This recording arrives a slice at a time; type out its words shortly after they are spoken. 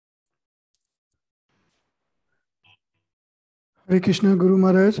Hare Krishna Guru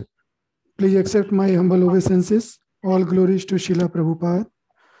Maharaj, please accept my humble obeisances. All glories to Srila Prabhupada.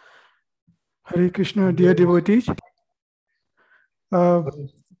 Hare Krishna, dear devotees.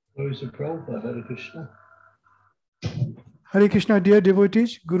 Glories to Prabhupada, Hare Krishna. Hare Krishna, dear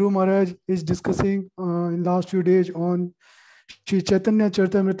devotees. Guru Maharaj is discussing in last few days on Sri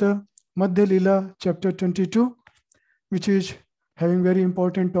Caitanya-caritamrta, Madhya-lila, chapter 22, which is having very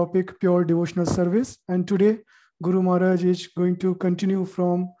important topic, pure devotional service. And today, Guru Maharaj is going to continue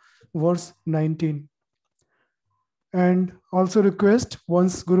from verse 19. And also request,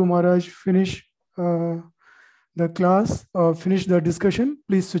 once Guru Maharaj finish the class, finish the discussion,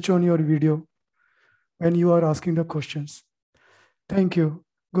 please switch on your video when you are asking the questions. Thank you.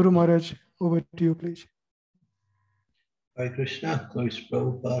 Guru Maharaj, over to you, please. Hare Krishna, glories to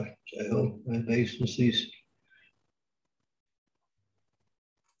Prabhupada, Jai Ho, my obeisances.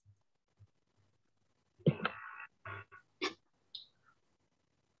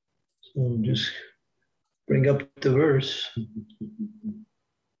 So just bring up the verse.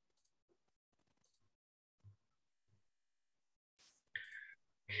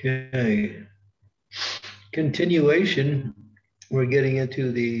 Okay. Continuation, we're getting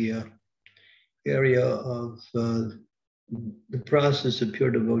into the area of the process of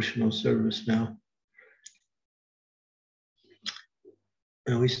pure devotional service now.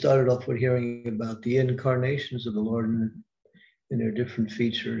 And we started off with hearing about the incarnations of the Lord and their different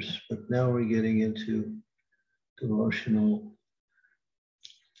features, but now we're getting into devotional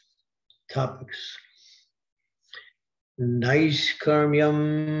topics.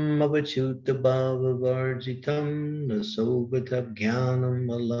 Naishkarmyam avachyuta bhava varjitam nasobhata jnanam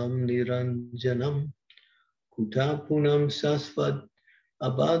alam niranjanam kutapunam sasvat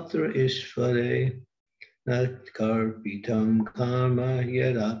abhatra ishvare natkarpitam karma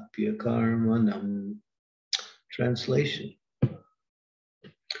yadapya karmanam. Translation.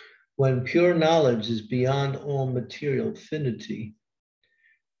 When pure knowledge is beyond all material finity,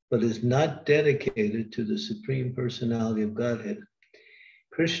 but is not dedicated to the Supreme Personality of Godhead,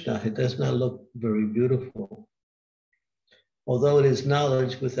 Krishna, it does not look very beautiful, although it is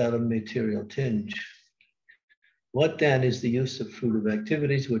knowledge without a material tinge. What then is the use of fruitive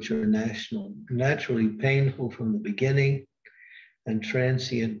activities which are naturally painful from the beginning and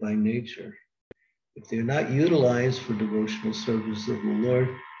transient by nature? If they're not utilized for devotional service of the Lord,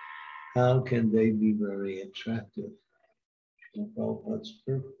 how can they be very attractive? Prabhupada's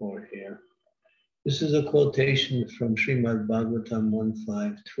purport here. This is a quotation from Srimad Bhagavatam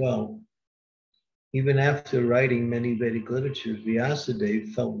 1.5.12. Even after writing many Vedic literatures,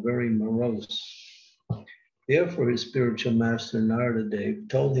 Vyasadeva felt very morose. Therefore, his spiritual master Narada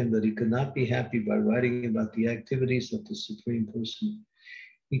told him that he could not be happy by writing about the activities of the Supreme Person.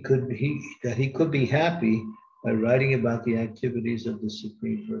 He could be happy by writing about the activities of the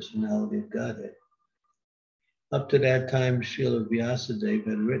Supreme Personality of Godhead. Up to that time, Srila Vyasadeva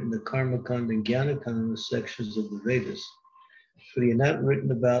had written the Karmakanda and Jnanakanda sections of the Vedas, but he had not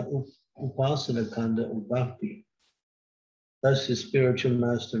written about Upasanakanda or Bhakti. Thus, his spiritual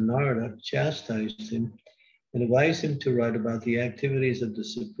master Narada chastised him and advised him to write about the activities of the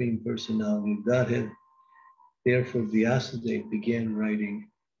Supreme Personality of Godhead. Therefore, Vyasadeva began writing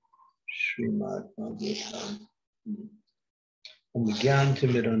Srimad Bhagavatam.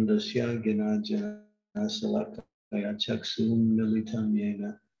 Gyantimirandasya Gyanajana Salakaya Chaksum Militam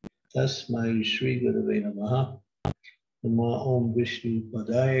Yena Tasmai Shri Gurave Namaha Nama Om Vishnu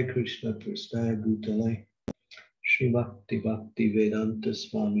Padaya Krishna Prastaya Bhutale Shri Bhakti Vedanta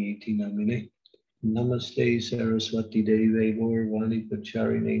Swami Iti Namine Namaste Saraswati Deve Gaurvani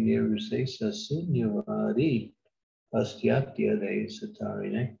Pacharine Nirvase Sasunyavadi Pastyatya De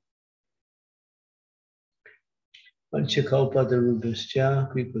Satarine Panchakalpatarubhascha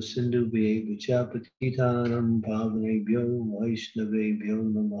Kripa Sindhu Bhya Patitanam Pavanebhyo Vaishnavebhyo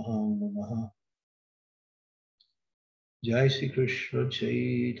Namaha Namaha. Jai Sri Krishna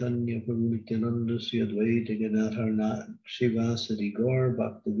Chaitanya Prabhu Nityananda Sri Advaita Gadadhar Srivasadi Gaur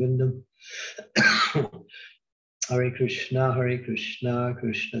Bhaktivinoda Hare Krishna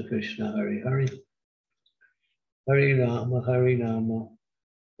Krishna Krishna Hare Hare Hare Rama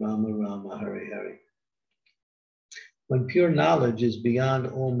Rama Rama Hare Hare. When pure knowledge is beyond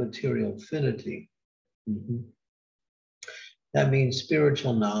all material finity, that means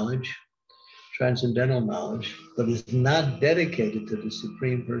spiritual knowledge, transcendental knowledge, but is not dedicated to the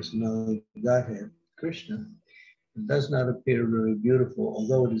Supreme Personality of Godhead, Krishna, it does not appear very beautiful,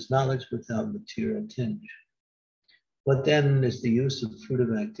 although it is knowledge without material tinge. What then is the use of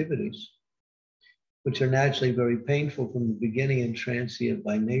fruitive activities, which are naturally very painful from the beginning and transient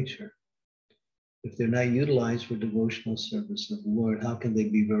by nature? if they're not utilized for devotional service of the Lord, how can they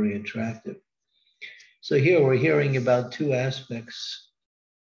be very attractive? So here we're hearing about two aspects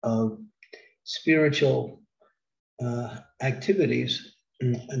of spiritual activities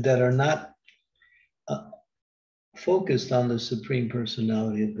that are not focused on the Supreme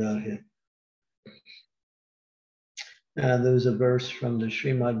Personality of Godhead. There's a verse from the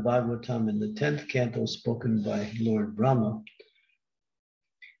Srimad Bhagavatam in the 10th canto spoken by Lord Brahma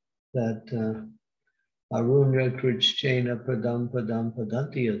that Arunya Krichena Padam Padam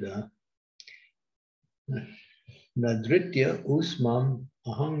Padantiyada Nadritya Usmam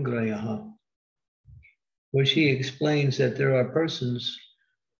Ahangrayaha, where she explains that there are persons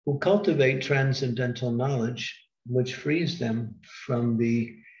who cultivate transcendental knowledge, which frees them from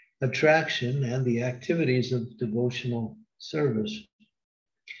the attraction and the activities of devotional service.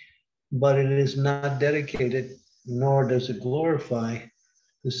 But it is not dedicated, nor does it glorify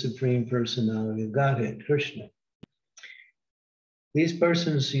the Supreme Personality of Godhead, Krishna. These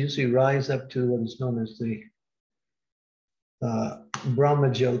persons usually rise up to what is known as the Brahma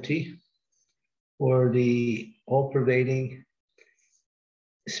Jyoti, or the all-pervading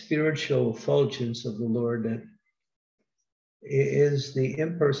spiritual effulgence of the Lord that is the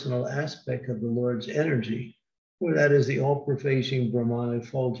impersonal aspect of the Lord's energy, or that is the all-pervading Brahman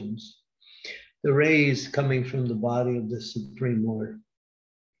effulgence, the rays coming from the body of the Supreme Lord.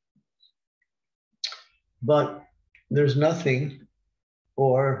 But there's nothing,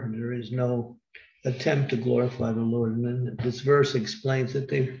 or there is no attempt to glorify the Lord. And then this verse explains that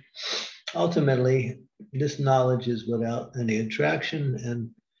they ultimately, this knowledge is without any attraction, and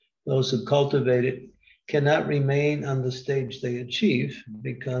those who cultivate it cannot remain on the stage they achieve,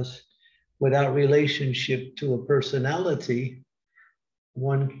 because without relationship to a personality,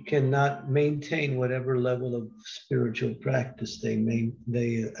 one cannot maintain whatever level of spiritual practice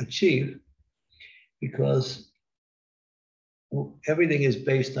they achieve, because everything is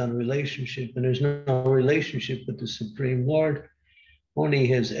based on relationship, and there's no relationship with the Supreme Lord, only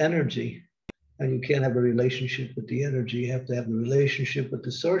his energy. And you can't have a relationship with the energy, you have to have a relationship with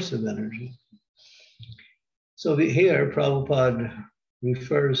the source of energy. So here, Prabhupada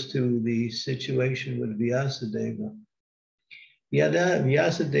refers to the situation with Vyasadeva.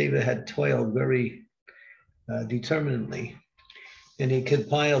 Vyasadeva had toiled very determinedly, and he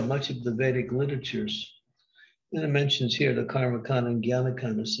compiled much of the Vedic literatures. And it mentions here the Karmakanda and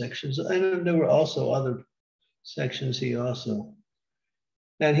Jnanakanda sections. And there were also other sections he also.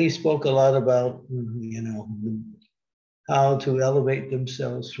 And he spoke a lot about, how to elevate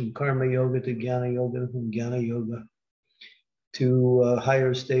themselves from karma yoga to jnana yoga, from jnana yoga to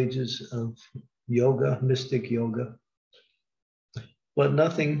higher stages of yoga, mystic yoga, but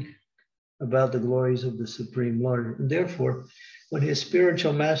nothing about the glories of the Supreme Lord. And therefore, when his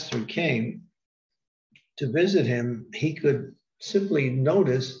spiritual master came to visit him, he could simply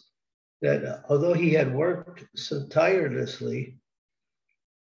notice that although he had worked so tirelessly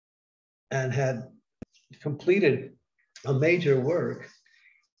and had completed a major work,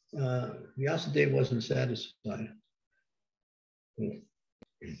 Vyasadeva wasn't satisfied.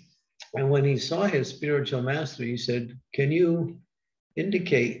 And when he saw his spiritual master, he said, "Can you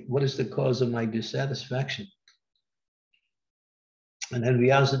indicate what is the cause of my dissatisfaction?" And then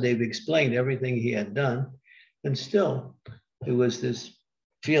Vyasadeva explained everything he had done, and still there was this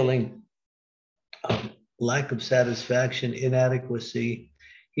feeling of lack of satisfaction, inadequacy.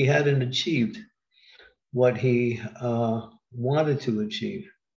 He hadn't achieved what he wanted to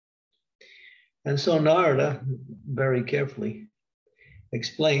achieve. And so Narada very carefully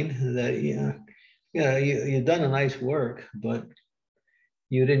explained that, you've done a nice work, but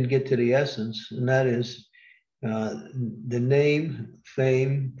you didn't get to the essence, and that is the name,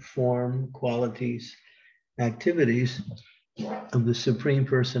 fame, form, qualities, activities of the Supreme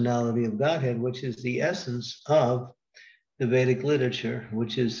Personality of Godhead, which is the essence of the Vedic literature,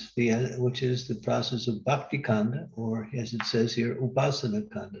 which is the process of bhakti kanda, or as it says here, upasana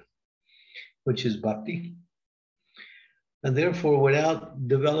kanda, which is bhakti. And therefore, without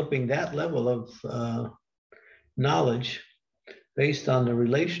developing that level of knowledge based on the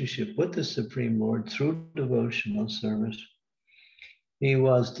relationship with the Supreme Lord through devotional service, he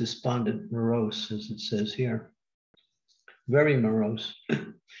was despondent, morose, as it says here, very morose.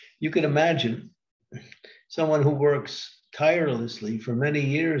 You can imagine someone who works tirelessly for many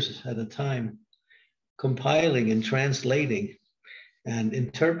years at a time, compiling and translating and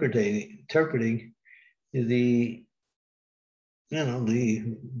interpreting the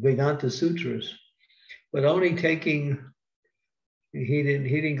Vedanta Sutras, but only he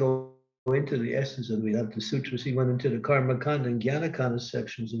didn't go into the essence of the Vedanta Sutras. He went into the Karmakanda and Jnanakanda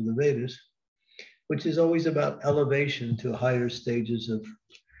sections of the Vedas, which is always about elevation to higher stages of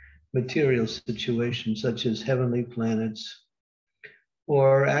material situations, such as heavenly planets,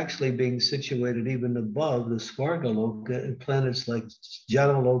 or actually being situated even above the Svargaloka in planets like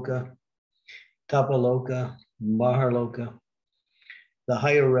Janaloka, Tapaloka, Maharaja, the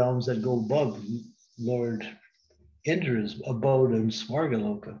higher realms that go above Lord Indra's abode in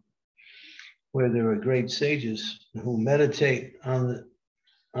Svargaloka, where there are great sages who meditate on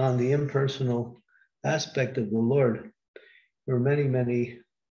the impersonal aspect of the Lord for many, many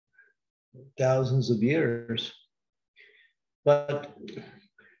thousands of years. But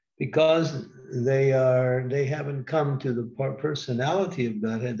because they haven't come to the personality of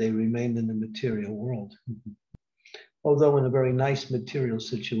Godhead, they remain in the material world. Although in a very nice material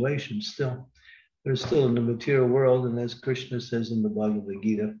situation, still, they're still in the material world. And as Krishna says in the Bhagavad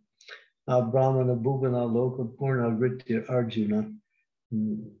Gita, Brahmana Bhuvana Loka Purna Vritya Arjuna,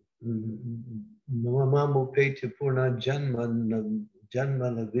 Namamu Petya Purna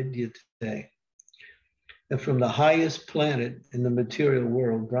Janmana Vidyate. And from the highest planet in the material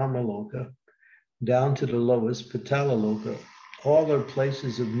world, Brahmaloka, down to the lowest, Patalaloka, all are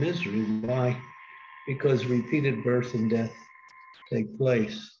places of misery. Why? Because repeated birth and death take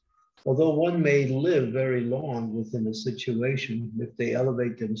place. Although one may live very long within a situation, if they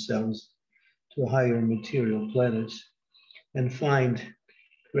elevate themselves to higher material planets and find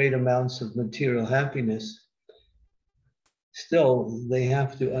great amounts of material happiness, still they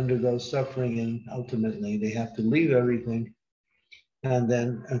have to undergo suffering, and ultimately they have to leave everything and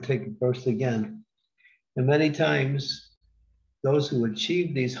then take birth again. And many times those who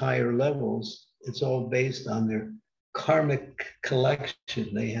achieve these higher levels, it's all based on their karmic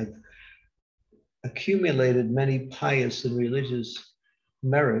collection. They have accumulated many pious and religious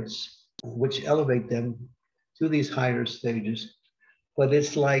merits which elevate them to these higher stages. But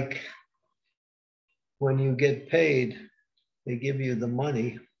it's like when you get paid, they give you the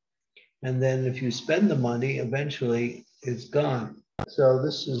money, and then if you spend the money, eventually it's gone. So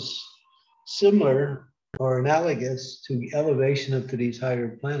this is similar or analogous to the elevation up to these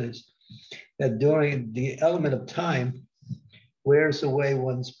higher planets, that during the element of time wears away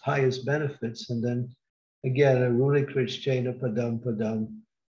one's pious benefits, and then again, Rudikrishchena Padam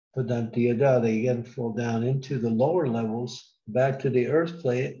Padantiyada, they again fall down into the lower levels, back to the earth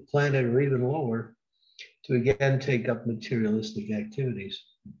planet or even lower, to again take up materialistic activities.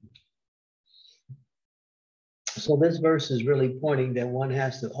 So this verse is really pointing that one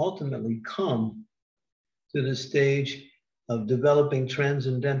has to ultimately come to the stage of developing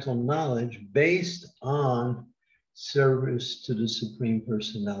transcendental knowledge based on service to the Supreme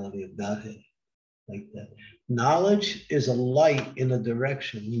Personality of Godhead, like that. Knowledge is a light in a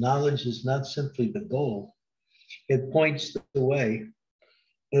direction. Knowledge is not simply the goal. It points the way.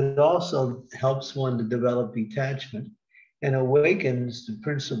 It also helps one to develop detachment and awakens the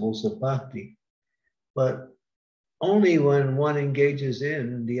principles of bhakti. But only when one engages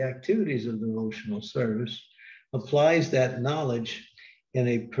in the activities of devotional service, applies that knowledge in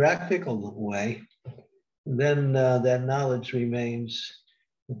a practical way, then that knowledge remains.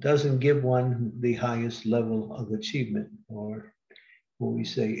 It doesn't give one the highest level of achievement, or what we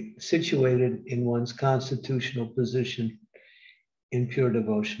say, situated in one's constitutional position in pure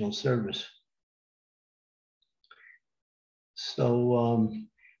devotional service. So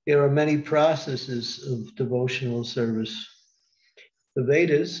there are many processes of devotional service. The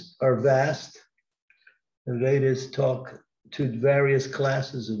Vedas are vast. The Vedas talk to various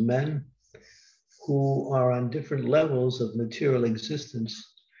classes of men who are on different levels of material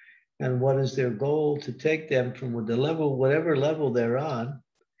existence, and what is their goal? To take them from the level, whatever level they're on,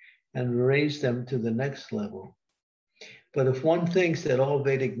 and raise them to the next level. But if one thinks that all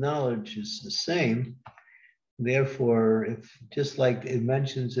Vedic knowledge is the same, therefore, if just like it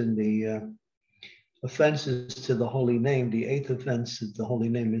mentions in the offenses to the holy name, the 8th offense to the holy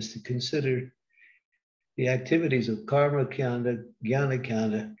name is to consider the activities of karma kanda, jnana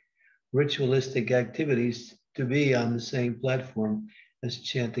kanda, ritualistic activities, to be on the same platform as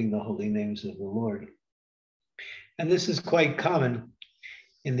chanting the holy names of the Lord. And this is quite common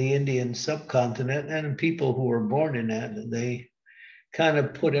in the Indian subcontinent, and people who were born in that, they kind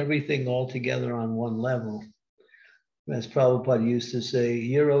of put everything all together on one level. As Prabhupada used to say,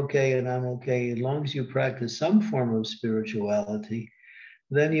 you're okay and I'm okay. As long as you practice some form of spirituality,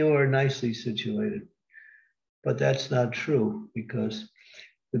 then you are nicely situated. But that's not true, because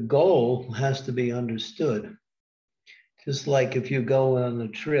the goal has to be understood. Just like if you go on a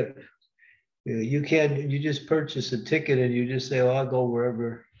trip, you just purchase a ticket and you just say, oh, I'll go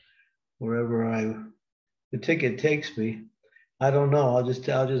wherever the ticket takes me. I don't know, I'll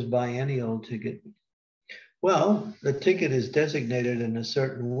just buy any old ticket. Well, the ticket is designated in a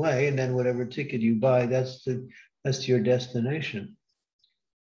certain way, and then whatever ticket you buy, that's your destination.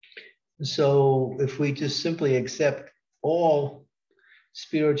 So if we just simply accept all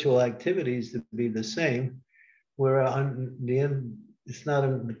spiritual activities to be the same, we're on the end, it's not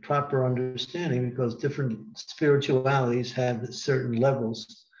a proper understanding, because different spiritualities have certain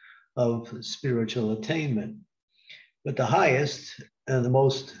levels of spiritual attainment. But the highest and the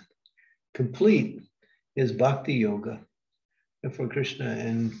most complete is Bhakti Yoga. For Krishna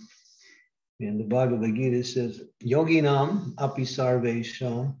and in the Bhagavad Gita it says, Yoginam api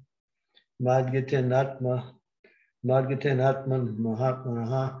sarvesham madhyatenatman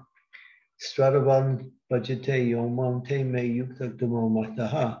mahatmanaha stradavan bhajate yomam te me yuktadamo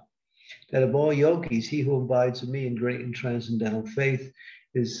mahtaha. That of all yogis, he who abides with me in great and transcendental faith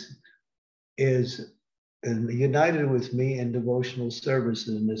is united with me in devotional service,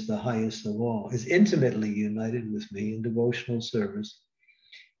 and is the highest of all, is intimately united with me in devotional service,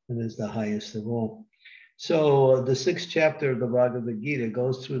 and is the highest of all. So the 6th chapter of the Bhagavad Gita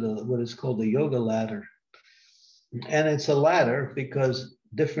goes through what is called the yoga ladder. And it's a ladder because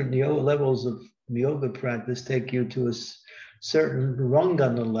different levels of yoga practice take you to a certain rung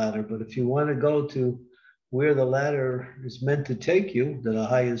on the ladder. But if you want to go to where the ladder is meant to take you, to the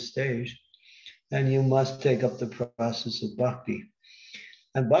highest stage, then you must take up the process of bhakti.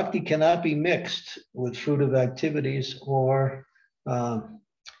 And bhakti cannot be mixed with fruitive activities or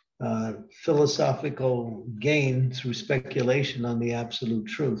philosophical gain through speculation on the absolute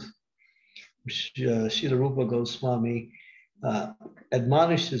truth. Srila Rupa Goswami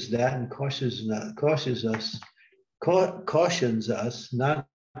admonishes that and cautions us not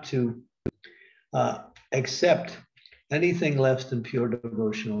to accept anything less than pure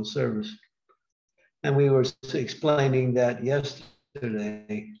devotional service. And we were explaining that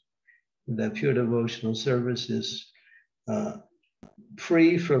yesterday, that pure devotional service is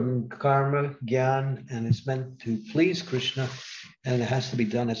free from karma, gyan, and it's meant to please Krishna, and it has to be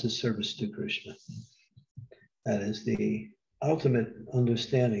done as a service to Krishna. That is the ultimate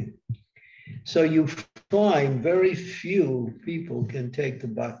understanding. So you find very few people can take the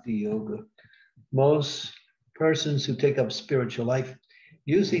bhakti yoga. Most persons who take up spiritual life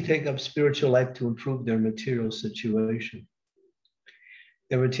usually take up spiritual life to improve their material situation.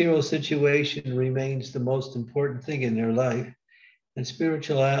 Their material situation remains the most important thing in their life, and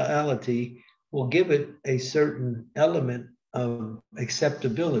spirituality will give it a certain element of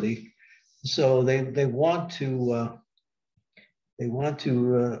acceptability. So they want to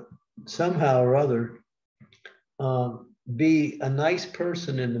somehow or other be a nice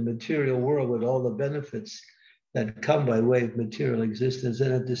person in the material world with all the benefits that come by way of material existence,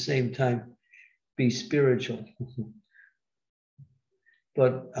 and at the same time be spiritual.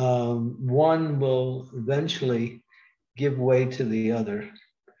 But one will eventually give way to the other.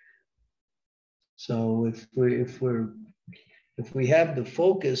 So if we have the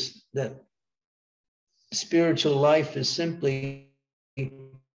focus that spiritual life is simply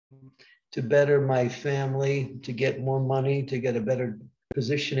to better my family, to get more money, to get a better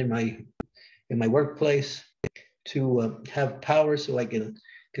position in my workplace, to have power so I can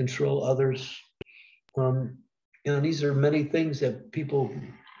control others. These are many things that people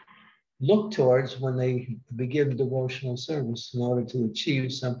look towards when they begin devotional service in order to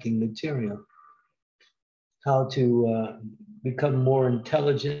achieve something material. How to become more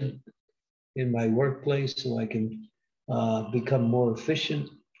intelligent in my workplace so I can become more efficient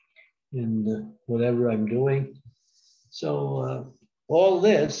in whatever I'm doing. So all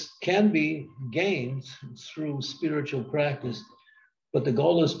this can be gained through spiritual practice, but the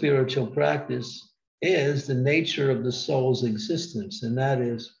goal of spiritual practice is the nature of the soul's existence, and that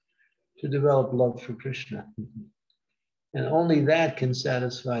is to develop love for Krishna. And only that can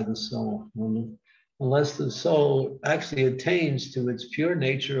satisfy the soul. Unless the soul actually attains to its pure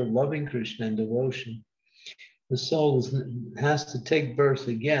nature of loving Krishna and devotion, the soul has to take birth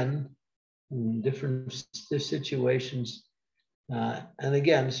again in different situations, and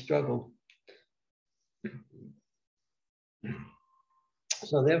again, struggle.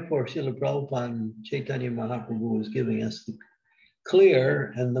 So therefore, Srila Prabhupada and Chaitanya Mahaprabhu is giving us the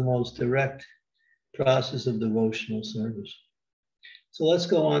clear and the most direct process of devotional service. So let's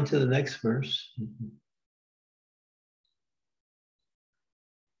go on to the next verse.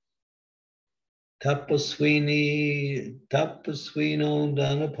 Tapaswino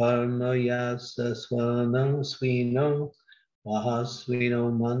dhanaparma yasa swano swino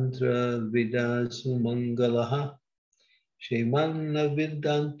mahaswino mantra vidasu mangalaha shemanna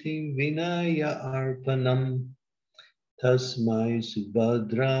vidanti vinaya arpanam tasmai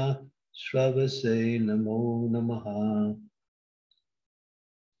subhadra Shravase Namo Namaha.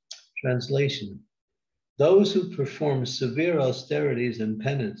 Translation. Those who perform severe austerities and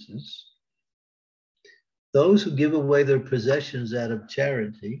penances, those who give away their possessions out of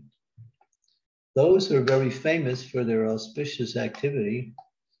charity, those who are very famous for their auspicious activity,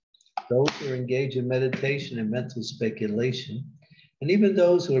 those who engage in meditation and mental speculation, and even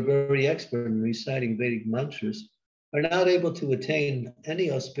those who are very expert in reciting Vedic mantras are not able to attain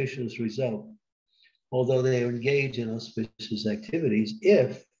any auspicious result, although they engage in auspicious activities,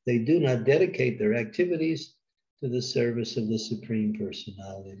 if they do not dedicate their activities to the service of the Supreme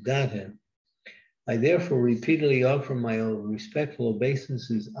Personality of Godhead. I therefore repeatedly offer my respectful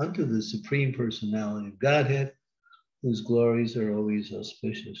obeisances unto the Supreme Personality of Godhead, whose glories are always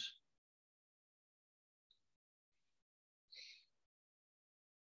auspicious.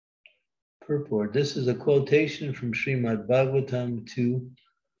 Purport. This is a quotation from Srimad Bhagavatam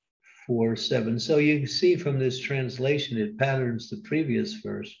 2:4-7. So you see from this translation, it patterns the previous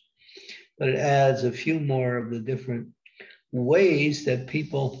verse, but it adds a few more of the different ways that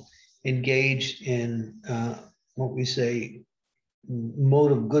people engage in what we say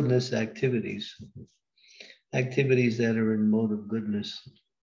mode of goodness activities, activities that are in mode of goodness.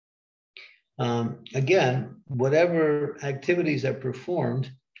 Again, whatever activities are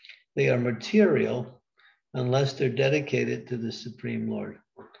performed, they are material unless they're dedicated to the Supreme Lord,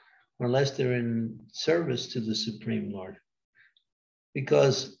 or unless they're in service to the Supreme Lord.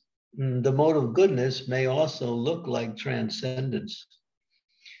 Because the mode of goodness may also look like transcendence,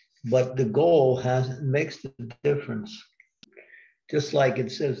 but the goal makes the difference. Just like it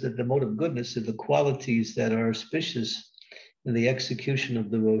says that the mode of goodness are the qualities that are auspicious in the execution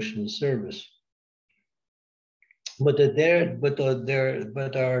of devotional service. But those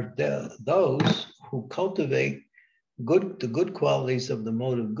who cultivate the good qualities of the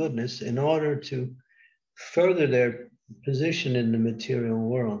mode of goodness in order to further their position in the material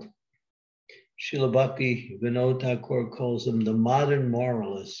world. Srila Bhakti Vinod Thakur calls them the modern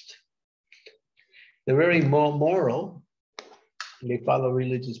moralist. They're very moral. They follow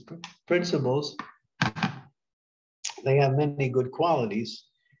religious principles. They have many good qualities,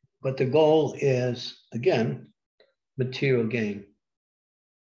 but the goal is, again, material gain.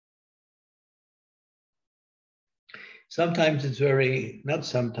 Sometimes it's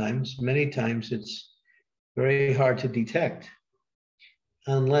many times it's very hard to detect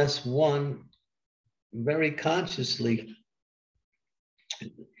unless one very consciously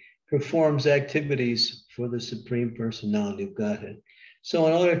performs activities for the Supreme Personality of Godhead. So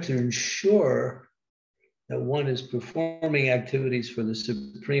in order to ensure that one is performing activities for the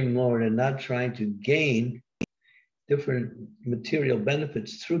Supreme Lord and not trying to gain different material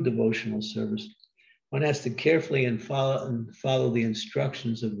benefits through devotional service, one has to carefully follow the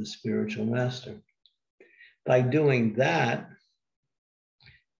instructions of the spiritual master. By doing that,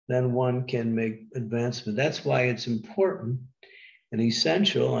 then one can make advancement. That's why it's important and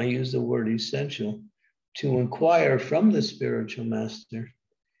essential, I use the word essential, to inquire from the spiritual master,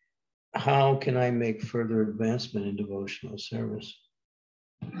 how can I make further advancement in devotional service?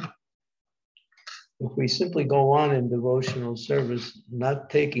 If we simply go on in devotional service, not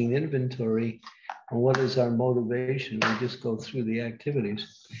taking inventory on what is our motivation, we just go through the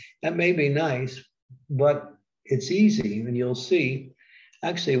activities. That may be nice, but it's easy, and you'll see,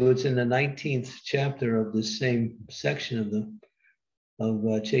 actually it's in the 19th chapter of the same section of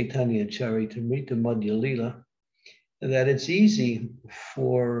Caitanya-caritamrta, Madhya-lila, that it's easy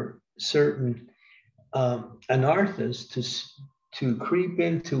for certain anarthas to creep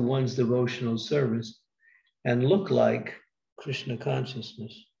into one's devotional service and look like Krishna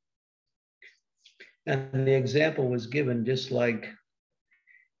consciousness. And the example was given just like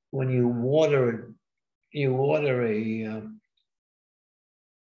when you water a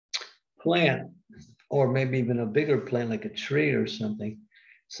plant, or maybe even a bigger plant like a tree or something.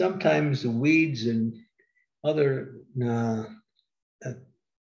 Sometimes the weeds and other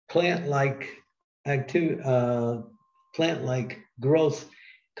plant-like growth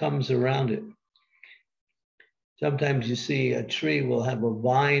comes around it. Sometimes you see a tree will have a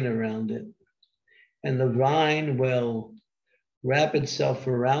vine around it, and the vine will wrap itself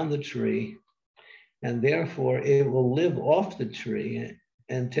around the tree, and therefore it will live off the tree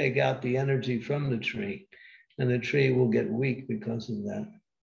and take out the energy from the tree, and the tree will get weak because of that.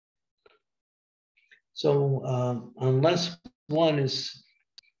 So unless one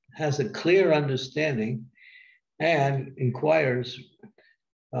has a clear understanding and inquires,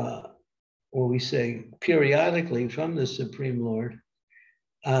 or we say periodically from the Supreme Lord,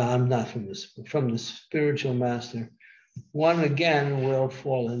 from the spiritual master, one again will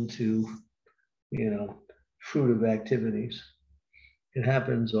fall into, fruitive activities. It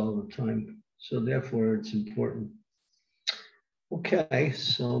happens all the time. So therefore it's important. Okay,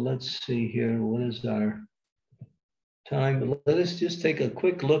 so let's see here. What is our time? Let us just take a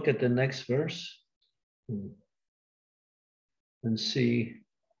quick look at the next verse and see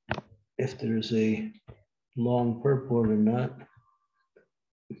if there's a long purport or not.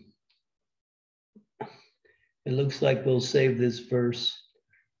 It looks like we'll save this verse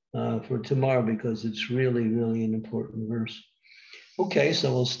for tomorrow because it's really, really an important verse. Okay,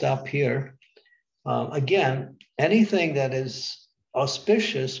 so we'll stop here. Again, anything that is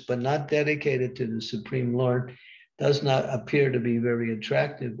auspicious but not dedicated to the Supreme Lord does not appear to be very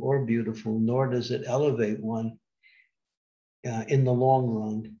attractive or beautiful, nor does it elevate one in the long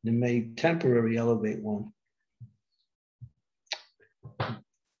run. It may temporarily elevate one.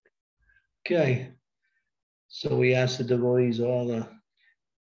 Okay, so we ask the devotees all to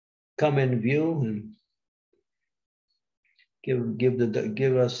come in view and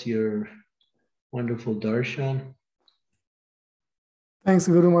give us your wonderful darshan. Thanks,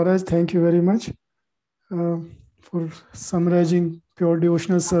 Guru Maharaj. Thank you very much for summarizing pure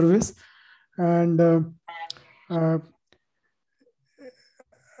devotional service. And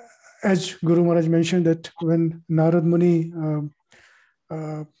as Guru Maharaj mentioned that when Narad Muni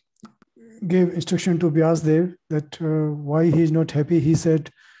gave instruction to Vyasdev that why he is not happy, he said,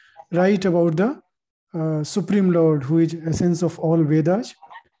 write about the Supreme Lord, who is essence of all Vedas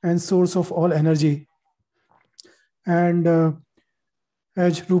and source of all energy. And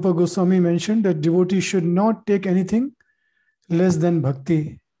as Rupa Goswami mentioned, that devotee should not take anything less than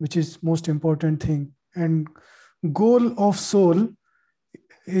bhakti, which is most important thing. And goal of soul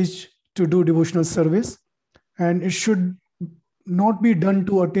is to do devotional service, and it should not be done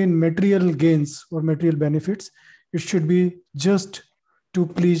to attain material gains or material benefits. It should be just to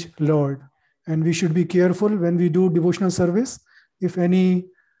please Lord. And we should be careful when we do devotional service. If any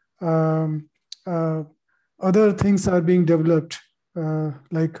other things are being developed,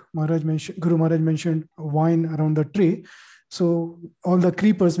 like Guru Maharaj mentioned, wine around the tree. So all the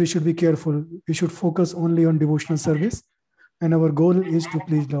creepers, we should be careful. We should focus only on devotional service, and our goal is to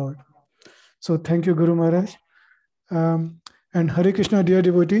please Lord. So thank you, Guru Maharaj. And Hare Krishna, dear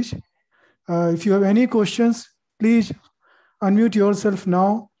devotees. If you have any questions, please unmute yourself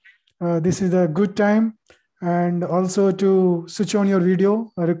now. This is a good time. And also to switch on your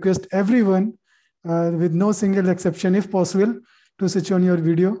video. I request everyone, with no single exception, if possible, to switch on your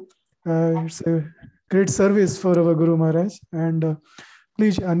video. It's a great service for our Guru Maharaj. And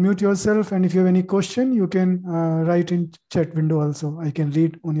please unmute yourself. And if you have any question, you can write in chat window also. I can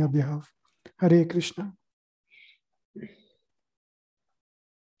read on your behalf. Hare Krishna.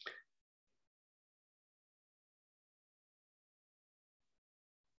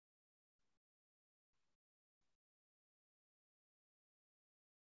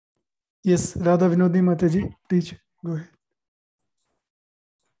 Yes, Radha Vinodi Mataji, please go ahead.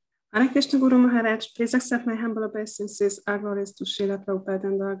 Hare Krishna, Guru Maharaj. Please accept my humble obeisances. Our glories to Srila Prabhupada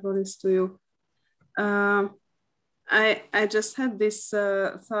and our glories to you. I just had this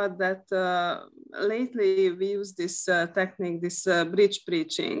thought that lately we use this technique, this bridge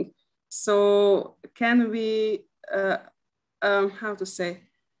preaching. So can we, how to say,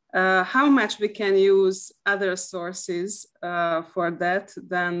 how much we can use other sources for that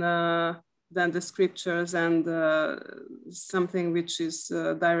than the scriptures and something which is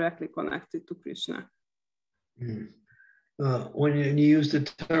directly connected to Krishna? When you use the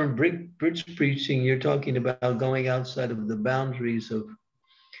term bridge preaching, you're talking about going outside of the boundaries of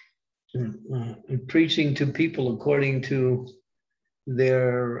preaching to people according to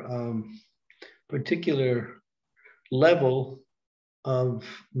their particular level of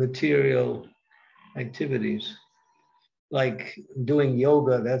material activities. Like doing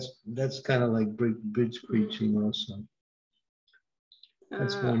yoga, that's kind of like bridge preaching also.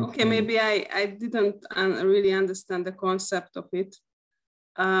 Okay, maybe I didn't really understand the concept of it.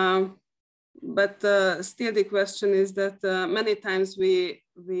 But still the question is that many times we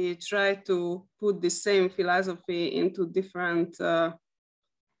try to put the same philosophy into different,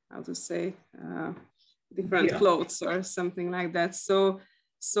 how to say, different clothes or something like that. So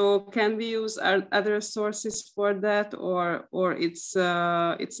can we use our other sources for that, or it's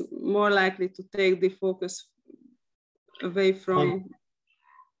more likely to take the focus away from?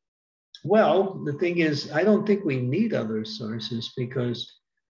 Well, the thing is, I don't think we need other sources because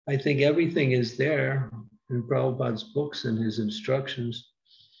I think everything is there in Prabhupada's books and his instructions,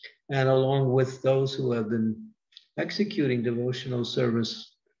 and along with those who have been executing devotional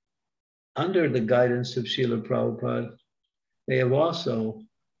service under the guidance of Srila Prabhupada, they have also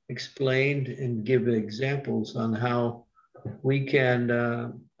explained and give examples on how we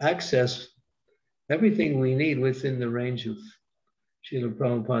can access everything we need within the range of Srila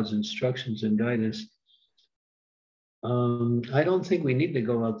Prabhupada's instructions and guidance. I don't think we need to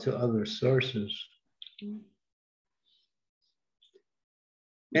go out to other sources.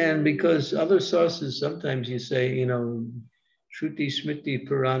 And because other sources, sometimes you say, you know, Shruti Smriti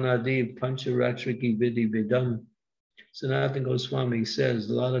Puranadi Pancharatriki Vidhi Vidam. Sanatana Goswami says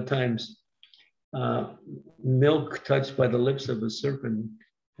a lot of times milk touched by the lips of a serpent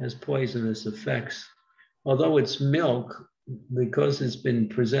has poisonous effects. Although it's milk, because it's been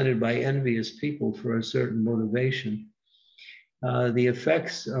presented by envious people for a certain motivation, the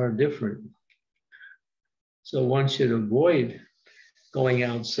effects are different. So one should avoid going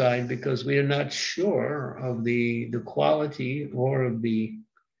outside because we are not sure of the quality or of the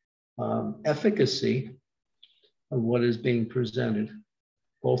efficacy of what is being presented,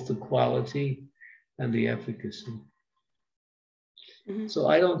 both the quality and the efficacy. Mm-hmm. So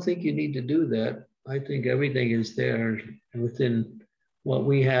I don't think you need to do that. I think everything is there within what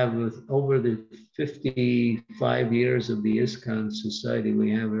we have with over the 55 years of the ISKCON society.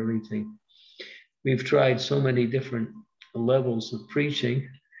 We have everything. We've tried so many different levels of preaching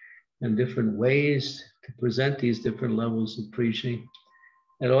and different ways to present these different levels of preaching.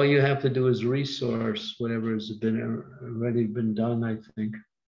 And all you have to do is resource whatever has already been done, I think.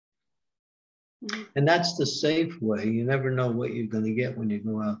 Mm-hmm. And that's the safe way. You never know what you're going to get when you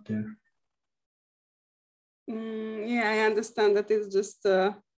go out there. Yeah, I understand that. It's just,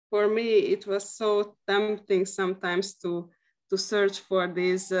 for me, it was so tempting sometimes to search for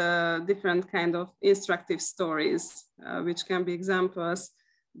these different kind of instructive stories, which can be examples.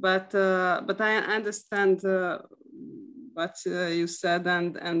 But I understand what you said,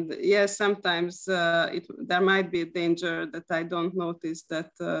 and yes, sometimes there might be a danger that I don't notice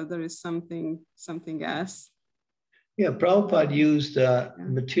that there is something else. Yeah, Prabhupada used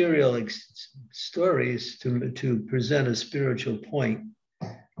material stories to present a spiritual point.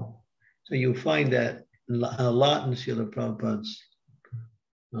 So you find that a lot in Srila Prabhupada's.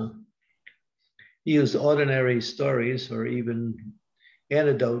 He used ordinary stories or even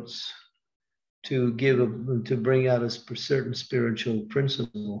anecdotes to bring out a certain spiritual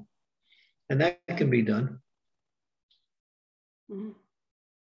principle, and that can be done. Mm-hmm.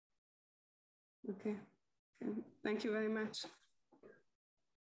 Okay. Thank you very much.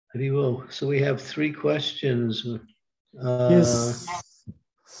 So we have 3 questions. Yes.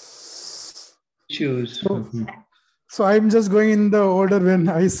 Choose. So I'm just going in the order when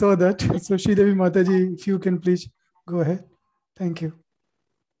I saw that. So Sridevi Mataji, if you can please go ahead. Thank you.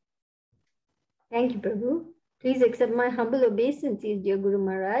 Thank you, Prabhu. Please accept my humble obeisances, dear Guru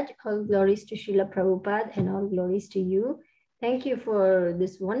Maharaj. All glories to Srila Prabhupada and all glories to you. Thank you for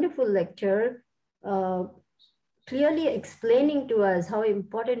this wonderful lecture, clearly explaining to us how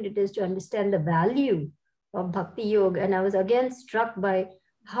important it is to understand the value of Bhakti Yoga. And I was again struck by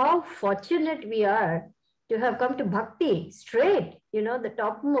how fortunate we are to have come to Bhakti straight, you know, the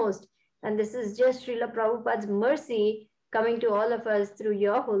topmost. And this is just Srila Prabhupada's mercy coming to all of us through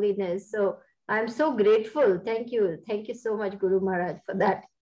your holiness. So I'm so grateful. Thank you. Thank you so much, Guru Maharaj, for that.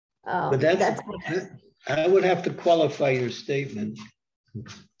 But I would have to qualify your statement.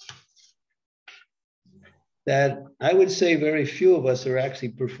 That I would say very few of us are actually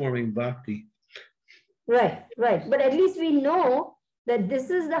performing bhakti. Right. But at least we know that this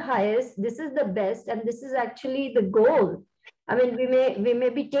is the highest, this is the best, and this is actually the goal. I mean, we may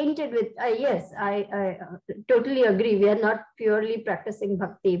be tainted with, yes, I totally agree. We are not purely practicing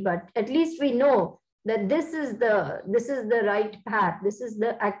bhakti, but at least we know that this is the right path. This is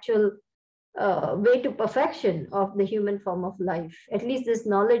the actual way to perfection of the human form of life. At least this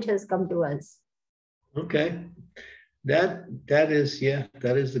knowledge has come to us. Okay, that is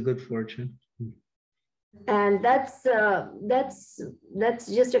the good fortune. And that's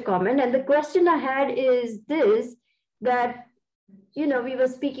just a comment. And the question I had is this, that, you know, we were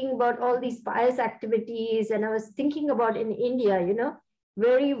speaking about all these pious activities, and I was thinking about in India, you know,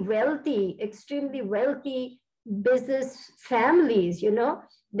 very wealthy, extremely wealthy business families, you know,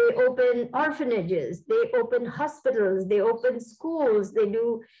 they open orphanages, they open hospitals, they open schools, they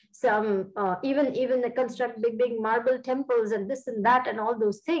do some, even they construct big marble temples and this and that and all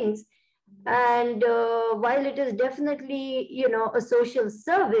those things. And while it is definitely, you know, a social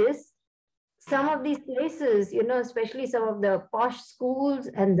service, some of these places, you know, especially some of the posh schools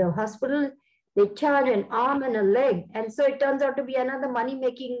and the hospitals, they charge an arm and a leg. And so it turns out to be another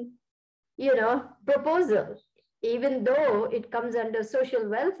money-making, you know, proposal. Even though it comes under social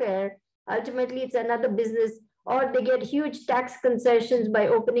welfare, ultimately it's another business or they get huge tax concessions by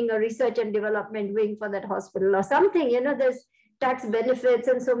opening a research and development wing for that hospital or something, there's tax benefits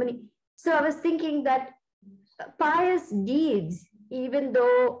and so many. So I was thinking that pious deeds, even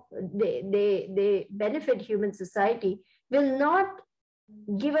though they benefit human society, will not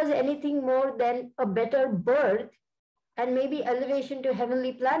give us anything more than a better birth and maybe elevation to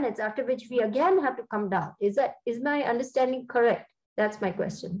heavenly planets, after which we again have to come down. Is my understanding correct? That's my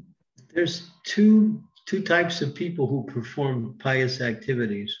question. There's two types of people who perform pious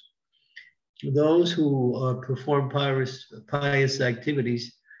activities. Those who perform pious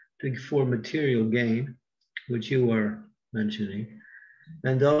activities for material gain, which you are mentioning,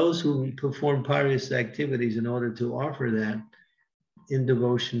 and those who perform pious activities in order to offer that in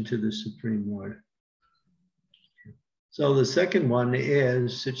devotion to the Supreme Lord. So the second one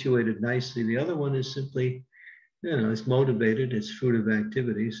is situated nicely. The other one is simply, it's motivated, it's fruit of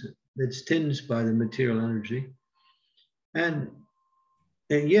activities, it's tinged by the material energy. And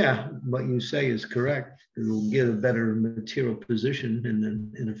yeah, what you say is correct. It will get a better material position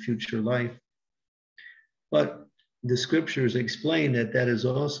in a future life. But the scriptures explain that is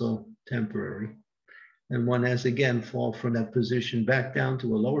also temporary. And one has again fall from that position back down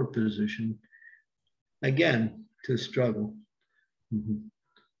to a lower position, again, to struggle. Mm-hmm.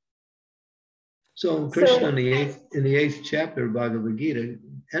 So Krishna in the eighth chapter of Bhagavad Gita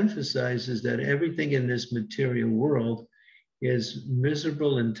emphasizes that everything in this material world is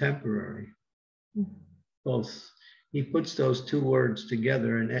miserable and temporary. Both. He puts those two words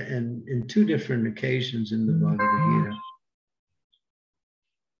together and in two different occasions in the Bhagavad Gita.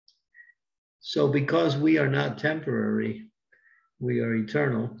 So because we are not temporary, we are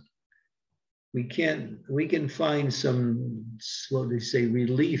eternal, we can find some, what they say,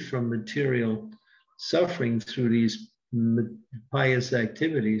 relief from material suffering through these pious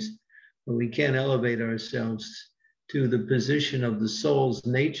activities, but we can't elevate ourselves to the position of the soul's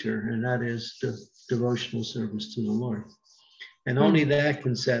nature, and that is the devotional service to the Lord. And only that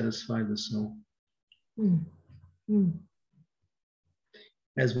can satisfy the soul.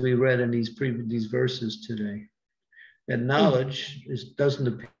 As we read in these verses today, that knowledge doesn't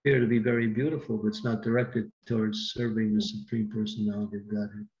appear to be very beautiful, but it's not directed towards serving the Supreme Personality of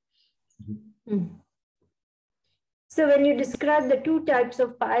Godhead. So when you describe the two types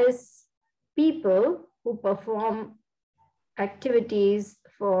of pious people who perform activities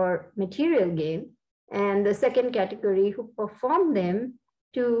for material gain, and the second category who perform them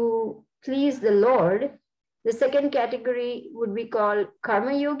to please the Lord, the second category would be called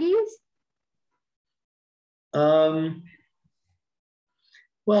karma yogis? Well,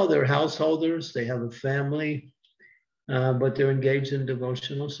 they're householders, they have a family, but they're engaged in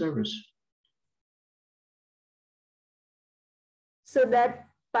devotional service. So that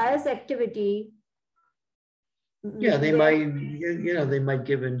pious activity. Yeah, they might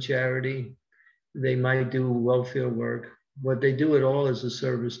give in charity, they might do welfare work, but they do it all as a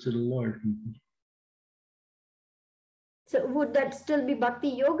service to the Lord. So would that still be bhakti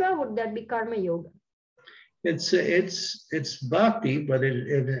yoga? Would that be karma yoga? It's bhakti, but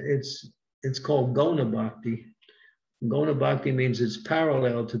it's called gona bhakti. Gona bhakti means it's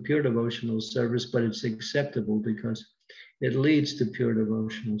parallel to pure devotional service, but it's acceptable because it leads to pure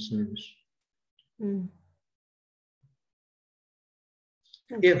devotional service.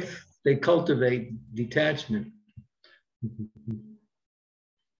 Okay. If they cultivate detachment.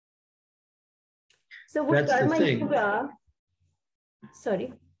 So would that's karma the thing. Yoga,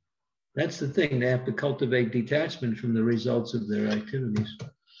 sorry. That's the thing. They have to cultivate detachment from the results of their activities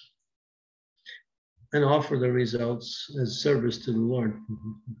and offer the results as service to the Lord.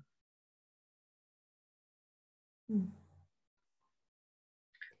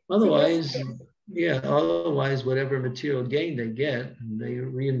 Otherwise, otherwise, whatever material gain they get, they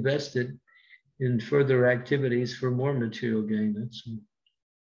reinvest it in further activities for more material gain. That's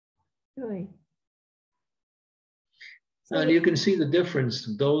right. And you can see the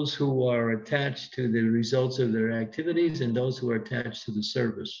difference, those who are attached to the results of their activities and those who are attached to the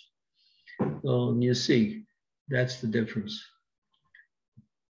service. So you see, that's the difference.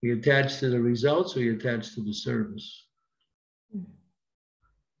 You attach to the results or you attach to the service.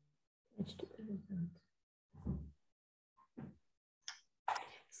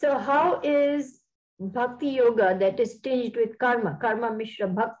 So how is bhakti yoga that is tinged with karma mishra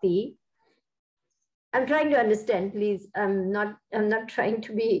bhakti? I'm trying to understand, please. I'm not trying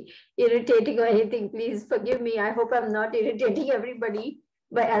to be irritating or anything. Please forgive me. I hope I'm not irritating everybody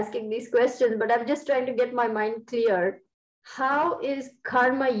by asking these questions, but I'm just trying to get my mind clear. How is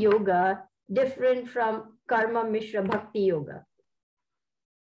karma yoga different from karma mishra bhakti yoga?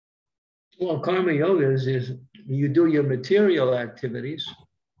 Well, karma yoga is you do your material activities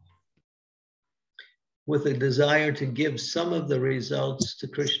with a desire to give some of the results to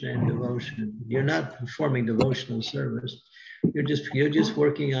Krishna in devotion. You're not performing devotional service. You're just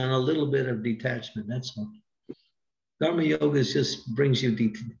working on a little bit of detachment. That's all. Karma yoga just brings you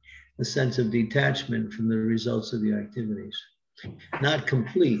a sense of detachment from the results of your activities. Not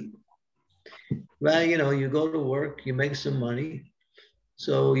complete. Well, you go to work, you make some money,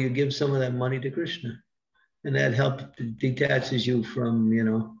 so you give some of that money to Krishna, and that detaches you from,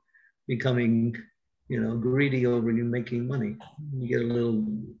 becoming, greedy over you making money. You get a little,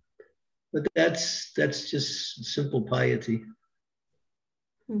 but that's just simple piety.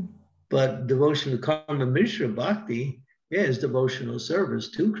 But devotional karma mishra bhakti is devotional service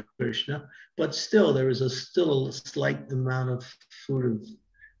to Krishna, but still there is still a slight amount of sort of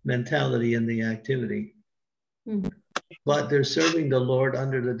mentality in the activity. But they're serving the Lord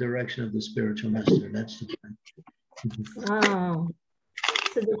under the direction of the spiritual master. That's the point.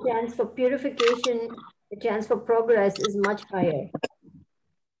 So the chance for purification, the chance for progress is much higher.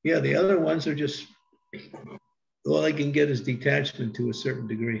 Yeah, the other ones are just, all I can get is detachment to a certain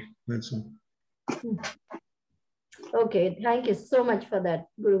degree. That's all. Okay, thank you so much for that,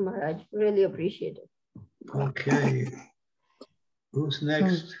 Guru Maharaj. Really appreciate it. Okay. Who's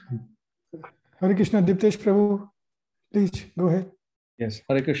next? Hare Krishna, Diptesh Prabhu, please go ahead. Yes,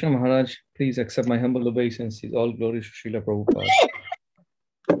 Hare Krishna Maharaj, please accept my humble obeisances. All glory to Srila Prabhupada.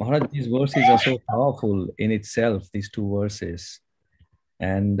 Maharaj, these verses are so powerful in itself, these two verses.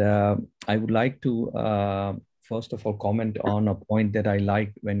 And I would like to, first of all, comment on a point that I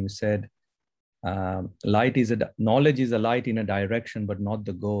liked when you said, knowledge is a light in a direction, but not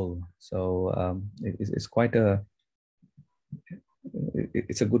the goal. So it's quite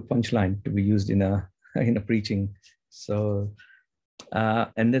it's a good punchline to be used in a preaching. So,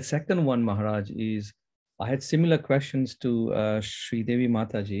 and the second one, Maharaj, is I had similar questions to Sri Devi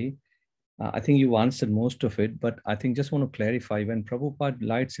Mataji. I think you answered most of it, but I think just want to clarify when Prabhupada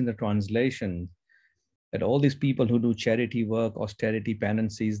lights in the translation that all these people who do charity work, austerity,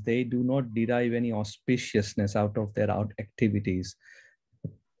 penances, they do not derive any auspiciousness out of their activities.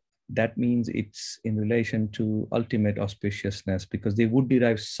 That means it's in relation to ultimate auspiciousness, because they would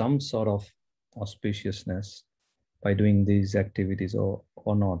derive some sort of auspiciousness by doing these activities, or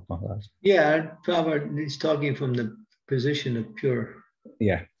not, Maharaj? Yeah, Prabhupada is talking from the position of pure.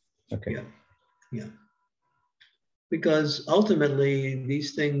 Yeah, okay. Yeah. Because ultimately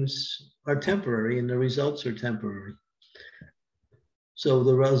these things are temporary and the results are temporary. So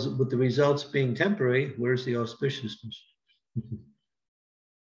with the results being temporary, where's the auspiciousness?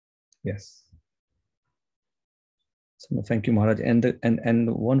 Yes. So thank you, Maharaj.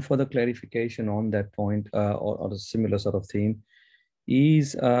 And one further clarification on that point, or a similar sort of theme,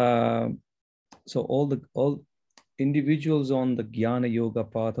 is so all individuals on the Jnana Yoga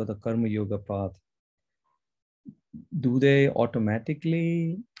path or the Karma Yoga path, do they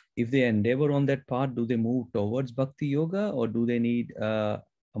automatically, if they endeavor on that path, do they move towards Bhakti Yoga, or do they need a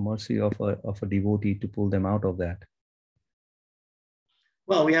mercy of a devotee to pull them out of that?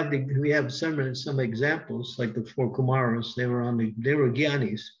 Well, we have some examples, like the four Kumaras. They were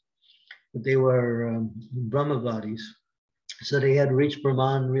Gyanis, but they were Brahmavadis. So they had reached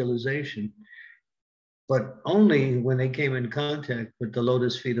Brahman realization, but only when they came in contact with the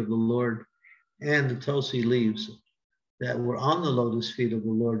lotus feet of the Lord and the tulsi leaves that were on the lotus feet of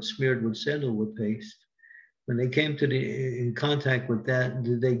the Lord, smeared with sandalwood paste. When they came in contact with that,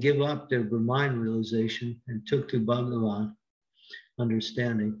 did they give up their Brahman realization and took to Bhagavan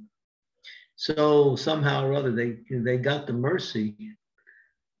understanding. So somehow or other, they got the mercy,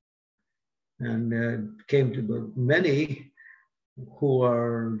 and came to many who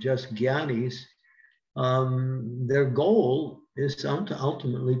are just Gyanis. Their goal is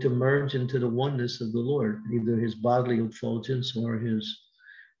ultimately to merge into the oneness of the Lord, either his bodily effulgence or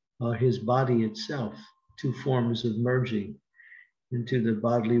his body itself, two forms of merging into the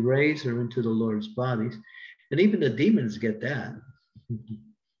bodily rays or into the Lord's bodies. And even the demons get that.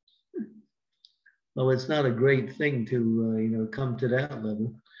 Well, it's not a great thing to come to that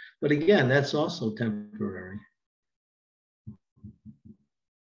level, but again, that's also temporary.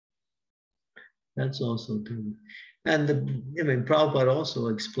 That's also temporary. And Prabhupada also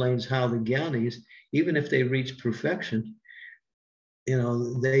explains how the Gyanis, even if they reach perfection, they're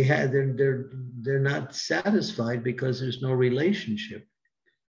not satisfied because there's no relationship.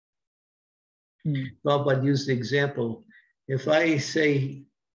 Prabhupada used the example, if I say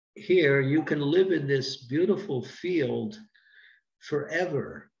here, you can live in this beautiful field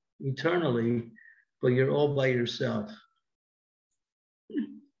forever, eternally, but you're all by yourself.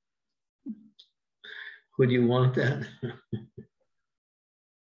 Would you want that?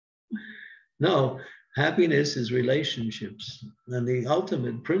 No, happiness is relationships. And the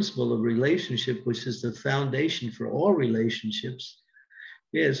ultimate principle of relationship, which is the foundation for all relationships,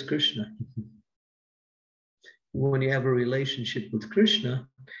 is Krishna. When you have a relationship with Krishna,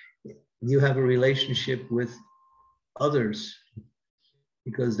 you have a relationship with others,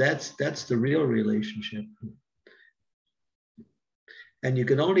 because that's the real relationship. And you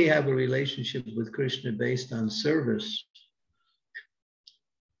can only have a relationship with Krishna based on service.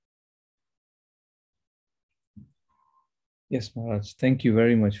 Yes, Maharaj. Thank you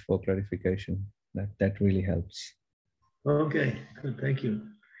very much for clarification. That really helps. Okay, good, thank you.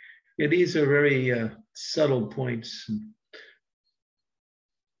 Yeah, these are very subtle points.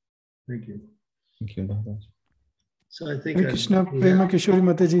 Thank you. Thank you, Maharaj. So I think Hare Krishna, Prema Kishori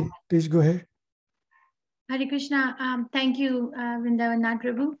Mataji, please go ahead. Hare Krishna, thank you, Vrindavan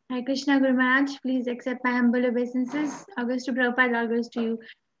Prabhu. Hare Krishna, Guru Maharaj, please accept my humble obeisances. All goes to Prabhupada, all goes to you.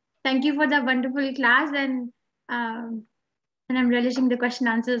 Thank you for the wonderful class, and I'm relishing the question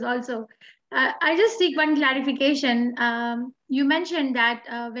answers also. I just seek one clarification. You mentioned that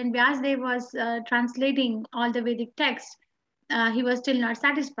when Vyasadeva was translating all the Vedic texts, he was still not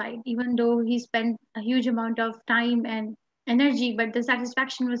satisfied, even though he spent a huge amount of time and energy, but the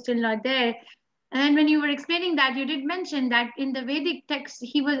satisfaction was still not there. And when you were explaining that, you did mention that in the Vedic text,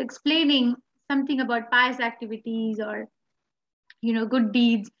 he was explaining something about pious activities or, good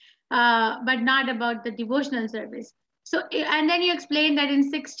deeds, but not about the devotional service. So, and then you explained that in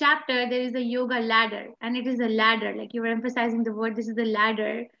 6th chapter, there is a yoga ladder, and it is a ladder, like you were emphasizing the word, this is a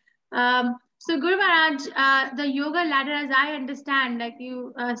ladder. So Guru Maharaj, the yoga ladder, as I understand, like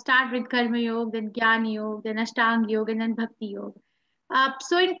you start with Karma Yoga, then Jnana Yoga, then Ashtanga Yoga, and then Bhakti Yoga.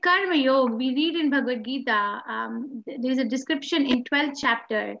 So in Karma Yoga, we read in Bhagavad Gita, there is a description in 12th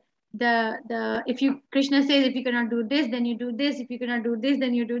chapter. Krishna says, if you cannot do this, then you do this. If you cannot do this,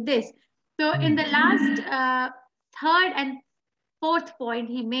 then you do this. So in the last 3rd and 4th point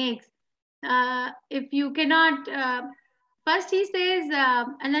he makes, if you cannot, first he says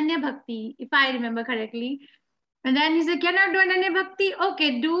Ananya Bhakti, if I remember correctly. And then he said, cannot do Ananya Bhakti?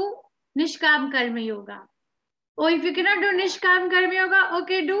 Okay, do Nishkam Karma Yoga. Oh, if you cannot do Nishkam Karma Yoga,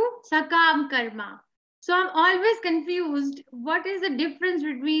 okay, do Sakam Karma. So I'm always confused. What is the difference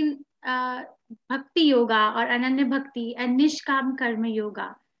between Bhakti Yoga or Ananya Bhakti and Nishkam Karma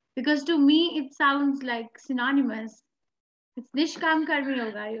Yoga? Because to me, it sounds like synonymous. It's Nishkam Karma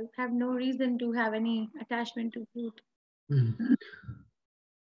Yoga. You have no reason to have any attachment to fruit.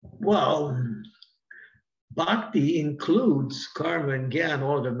 Well, Bhakti includes karma and jnana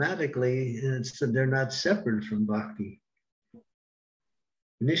automatically, and they're not separate from Bhakti.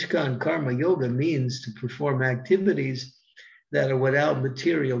 Nishkan Karma Yoga means to perform activities that are without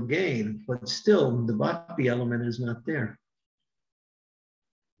material gain, but still the Bhakti element is not there.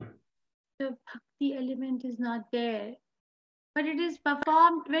 The Bhakti element is not there, but it is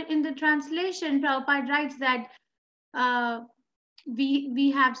performed. In the translation, Prabhupada writes that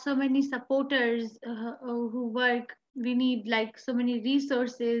we have so many supporters who work. We need like so many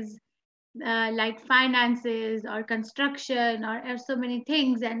resources, like finances or construction or so many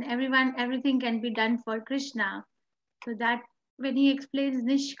things, and everything can be done for Krishna. So that when he explains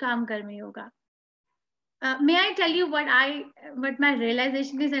Nishkam Karma Yoga, may I tell you what my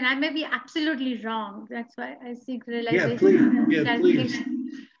realization is, and I may be absolutely wrong. That's why I seek realization. Yeah, please.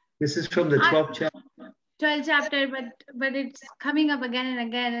 This is from the 12th chapter. 12th chapter, but it's coming up again and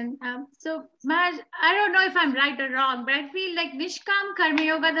again. And so, Maharaj, I don't know if I'm right or wrong, but I feel like Nishkam Karma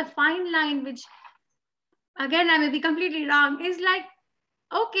Yoga, the fine line, which again I may be completely wrong, is like,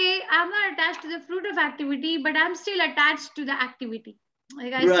 okay, I'm not attached to the fruit of activity, but I'm still attached to the activity.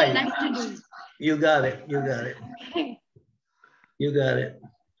 Like I still like to do. You got it. Okay. You got it.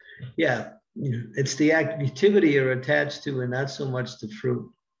 Yeah, it's the activity you're attached to and not so much the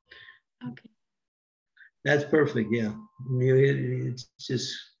fruit. Okay. That's perfect, yeah. It's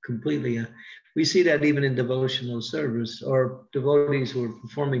just completely, we see that even in devotional service or devotees who are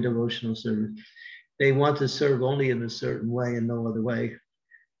performing devotional service. They want to serve only in a certain way and no other way.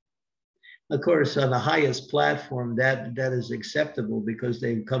 Of course, on the highest platform, that is acceptable because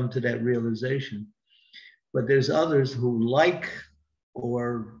they've come to that realization. But there's others who like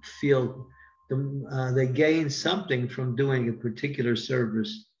or feel they gain something from doing a particular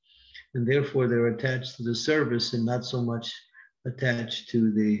service, and therefore they're attached to the service and not so much attached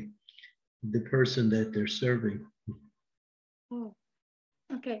to the person that they're serving. Oh,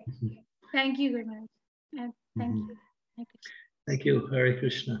 okay. Thank you very much. Thank you. Thank you. Hare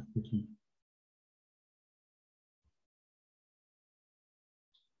Krishna.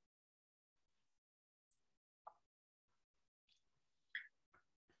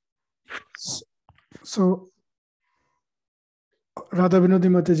 So, Radha Vinodi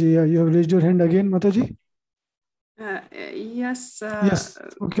Mataji, you have raised your hand again, Mataji? Yes. Yes.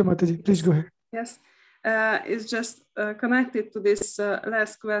 Okay, Mataji, please go ahead. Yes. It's just connected to this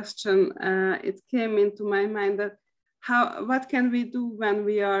last question. It came into my mind that what can we do when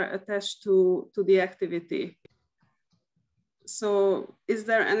we are attached to the activity? So is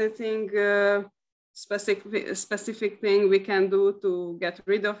there anything specific thing we can do to get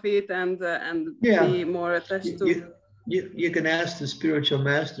rid of it and be more attached to? You can ask the spiritual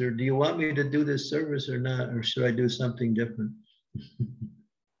master, do you want me to do this service or not, or should I do something different?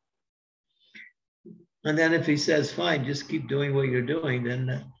 And then if he says, fine, just keep doing what you're doing,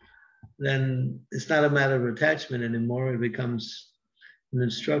 then it's not a matter of attachment anymore. It becomes an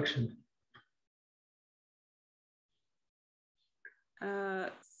instruction.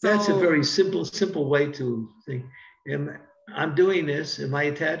 That's a very simple way to think. I'm doing this. Am I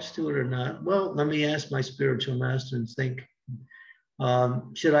attached to it or not? Well, let me ask my spiritual master and think,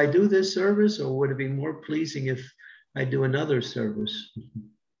 should I do this service, or would it be more pleasing if I do another service?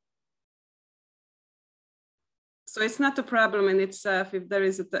 So it's not a problem in itself if there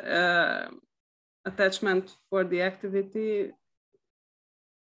is attachment for the activity,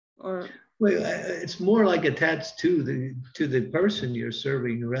 or well, it's more like attached to the person you're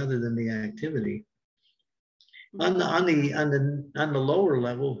serving rather than the activity. On the lower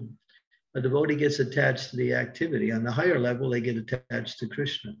level, a devotee gets attached to the activity. On the higher level, they get attached to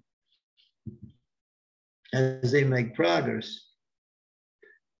Krishna as they make progress.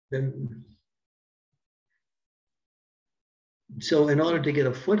 So in order to get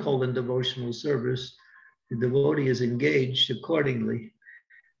a foothold in devotional service, the devotee is engaged accordingly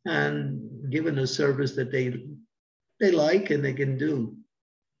and given a service that they like and they can do.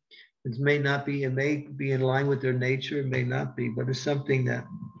 It may be in line with their nature, it may not be, but it's something that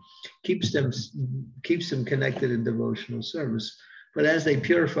keeps them connected in devotional service. But as they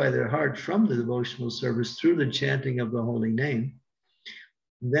purify their heart from the devotional service through the chanting of the holy name,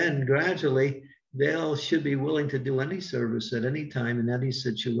 then gradually they should be willing to do any service at any time in any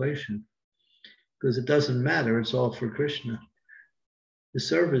situation, because it doesn't matter, it's all for Krishna. The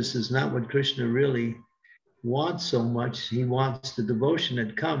service is not what Krishna really wants so much. He wants the devotion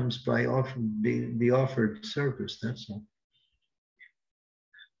that comes by the offered service, that's all.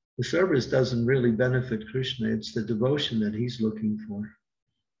 The service doesn't really benefit Krishna, it's the devotion that he's looking for,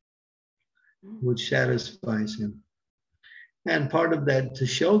 which satisfies him. And part of that, to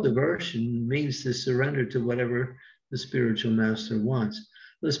show devotion, means to surrender to whatever the spiritual master wants.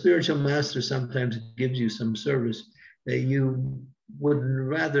 The spiritual master sometimes gives you some service that you would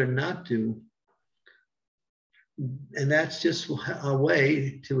rather not do. And that's just a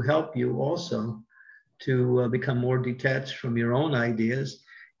way to help you also to become more detached from your own ideas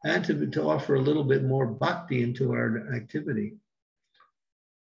and to offer a little bit more bhakti into our activity.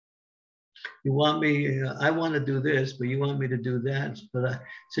 You want me, I want to do this, but you want me to do that. But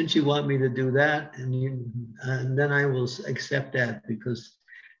since you want me to do that, and then I will accept that because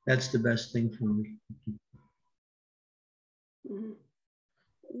that's the best thing for me.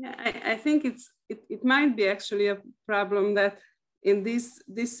 Yeah, I think it might be actually a problem that in these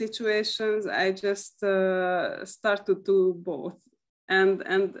situations I just start to do both, and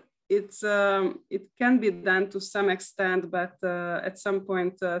it can be done to some extent, but at some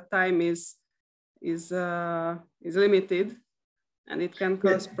point time is limited, and it can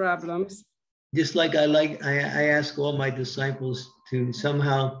cause problems. Just like I ask all my disciples to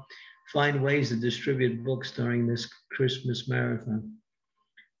somehow find ways to distribute books during this Christmas marathon.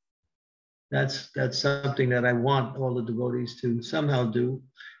 That's something that I want all the devotees to somehow do.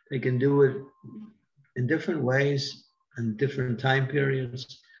 They can do it in different ways and different time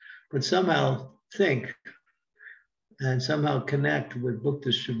periods, but somehow think and somehow connect with book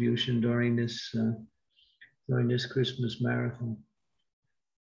distribution during this Christmas marathon.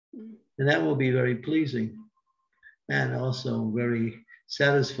 And that will be very pleasing and also very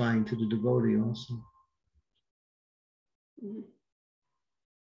satisfying to the devotee also.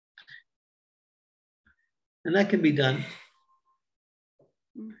 And that can be done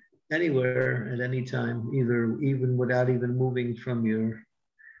anywhere at any time, even without even moving from your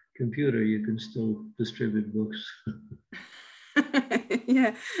computer, you can still distribute books.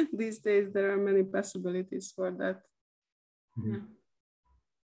 Yeah, these days there are many possibilities for that. Yeah.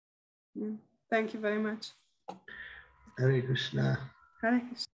 Yeah. Thank you very much. Hare Krishna. Hare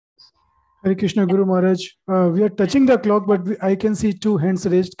Krishna. Hare Krishna, Guru Maharaj. We are touching the clock, but I can see 2 hands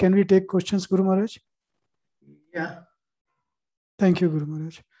raised. Can we take questions, Guru Maharaj? Yeah. Thank you, Guru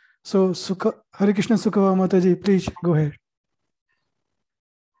Maharaj. So, Hare Krishna Sukhava Mataji, please go ahead.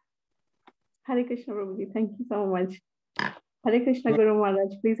 Hare Krishna, Prabhuji. Thank you so much. Hare Krishna, Guru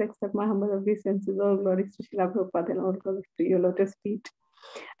Maharaj. Please accept my humble obeisances. All glories to Srila Prabhupada and all glories to your lotus feet.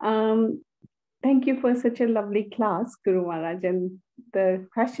 Thank you for such a lovely class, Guru Maharaj. And the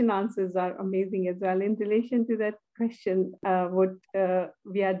question answers are amazing as well. In relation to that question, what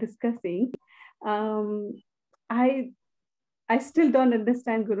we are discussing, I still don't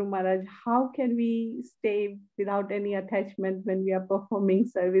understand, Guru Maharaj, how can we stay without any attachment when we are performing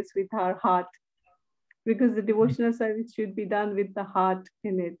service with our heart? Because the devotional service should be done with the heart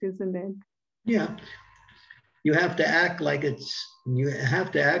in it, isn't it? Yeah. You have to act like it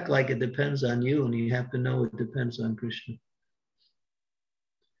depends on you, and you have to know it depends on Krishna.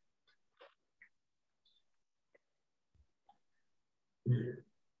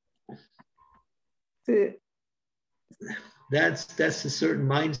 So, that's a certain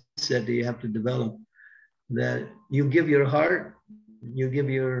mindset that you have to develop, that you give your heart, you give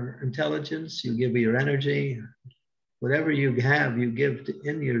your intelligence, you give your energy, whatever you have, you give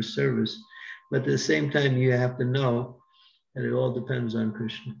in your service. But at the same time, you have to know that it all depends on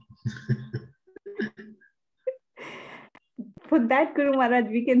Krishna. For that, Guru Maharaj,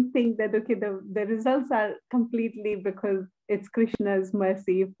 we can think that, okay, the results are completely because it's Krishna's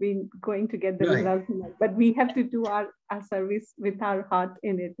mercy if we're going to get the results. But we have to do our service with our heart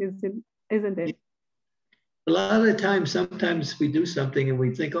in it, isn't it? A lot of the time, sometimes we do something and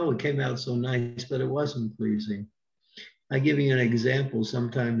we think, oh, it came out so nice, but it wasn't pleasing. I give you an example.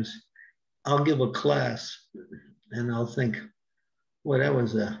 Sometimes I'll give a class and I'll think, well, that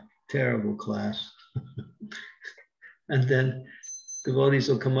was a terrible class. And then devotees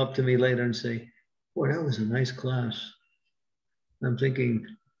will come up to me later and say, boy, that was a nice class. I'm thinking,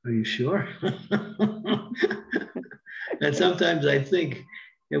 are you sure? And sometimes I think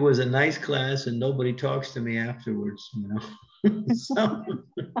it was a nice class and nobody talks to me afterwards, you know.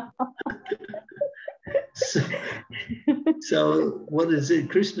 So what is it?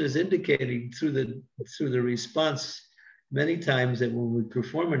 Krishna is indicating through the response many times that when we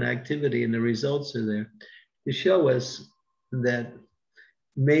perform an activity and the results are there, to show us that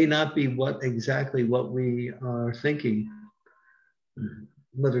may not be exactly what we are thinking,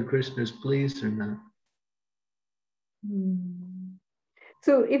 whether Krishna is pleased or not.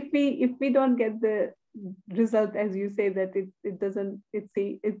 So if we don't get the result, as you say, that it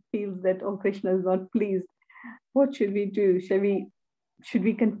feels that, oh, Krishna is not pleased, what should we do? Should we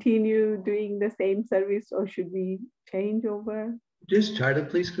continue doing the same service, or should we change over? Just try to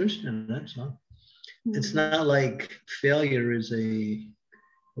please Krishna, that's all. It's not like failure is a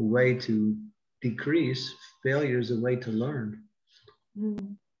way to decrease. Failure is a way to learn.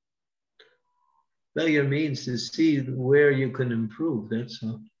 Failure means to see where you can improve, that's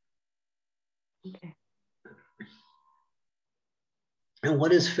all. Okay. And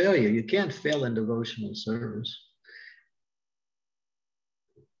what is failure? You can't fail in devotional service.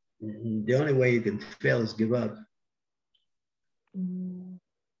 The only way you can fail is give up.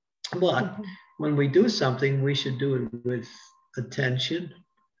 But when we do something, we should do it with attention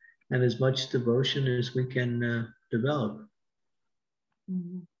and as much devotion as we can develop.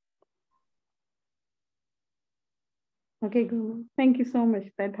 Okay, Guru. Thank you so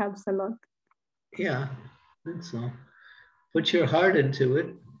much. That helps a lot. Yeah, that's all. Put your heart into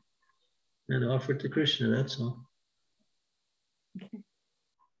it and offer it to Krishna, that's all. Okay.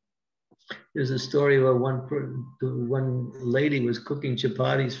 There's a story where one lady was cooking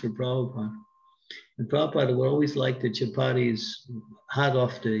chapatis for Prabhupada. And Prabhupada would always like the chapatis hot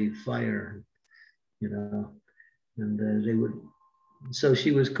off the fire, you know. And so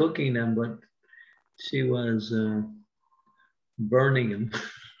she was cooking them, but she was burning them.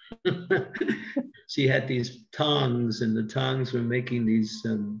 She had these tongs, and the tongs were making these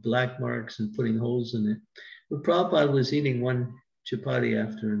black marks and putting holes in it. But Prabhupada was eating one chapati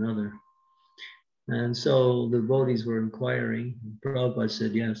after another. And so the devotees were inquiring. Prabhupada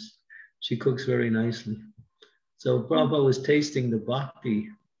said, yes, she cooks very nicely. So Prabhupada was tasting the bhakti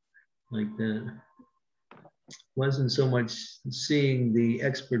like that. Wasn't so much seeing the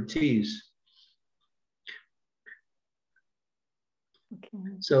expertise.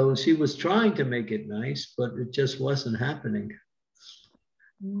 Okay. So she was trying to make it nice, but it just wasn't happening.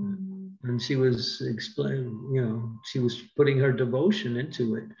 And she was explaining, she was putting her devotion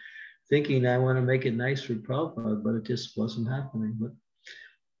into it, thinking, I want to make it nice for Prabhupada, but it just wasn't happening. But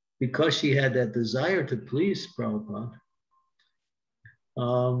because she had that desire to please Prabhupada,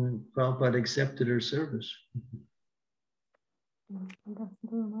 Prabhupada accepted her service. That's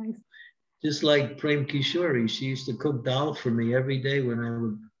very nice. Just like Prem Kishori, she used to cook dal for me every day when I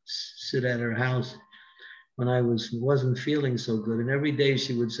would sit at her house. when I wasn't feeling so good. And every day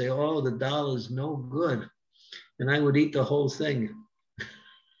she would say, "Oh, the dal is no good." And I would eat the whole thing.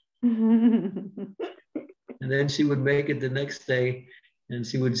 And then she would make it the next day and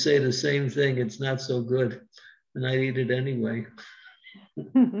she would say the same thing, "It's not so good." And I'd eat it anyway.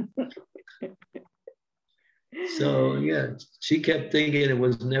 So yeah, she kept thinking it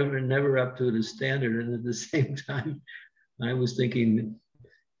was never up to the standard. And at the same time, I was thinking,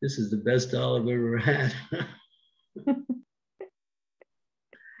 this is the best dal I've ever had.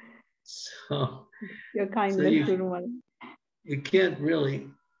 So your kindness, Guru Maharaj. You can't really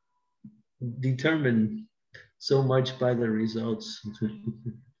determine so much by the results.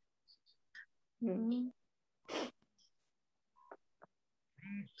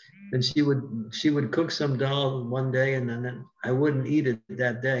 And she would cook some dal one day, and then I wouldn't eat it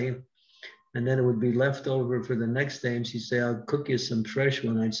that day, and then it would be left over for the next day. And she'd say, "I'll cook you some fresh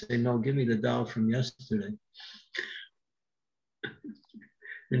one." I'd say, "No, give me the dal from yesterday."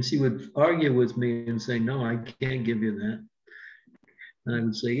 And she would argue with me and say, "No, I can't give you that." And I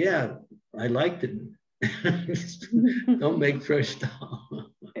would say, "Yeah, I liked it." Don't make fresh dal.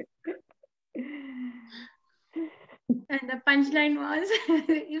 And the punchline was,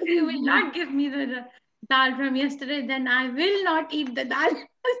 if you will not give me the dal from yesterday, then I will not eat the dal.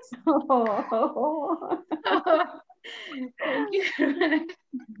 Thank you.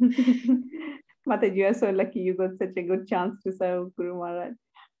 Mataji, you are so lucky you got such a good chance to serve Guru Maharaj.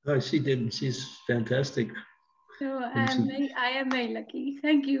 Oh, she did. She's fantastic. So I am very lucky.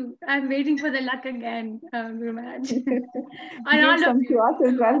 Thank you. I'm waiting for the luck again, Guru Maharaj. Give some to us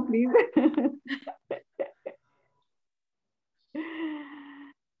as well, please.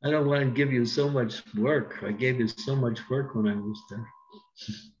 I don't want to give you so much work. I gave you so much work when I was there.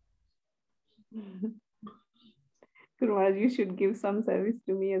 Guru Maharaj, you should give some service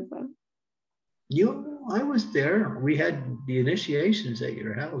to me as well. I was there. We had the initiations at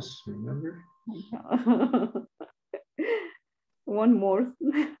your house, remember? One more.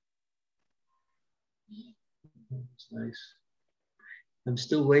 That's nice. I'm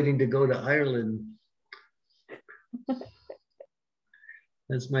still waiting to go to Ireland.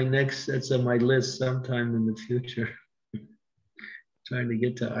 That's on my list sometime in the future. Trying to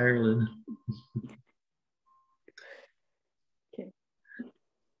get to Ireland. Okay.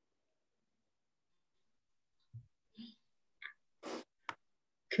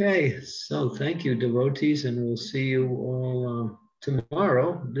 Okay, so thank you, devotees, and we'll see you all tomorrow.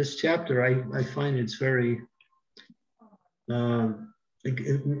 This chapter, I find it's very,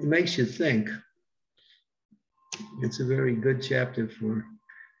 it makes you think. It's a very good chapter for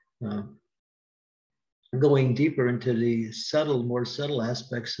going deeper into the more subtle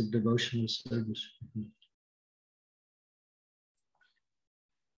aspects of devotional service.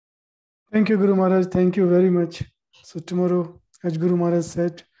 Thank you, Guru Maharaj. Thank you very much. So tomorrow, as Guru Maharaj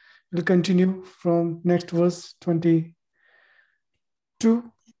said, we'll continue from next verse 22,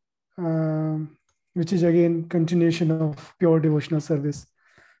 which is again continuation of pure devotional service.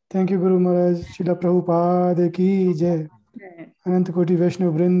 Thank you, Guru Maharaj. Srila Prabhupada ki jai. Anant Koti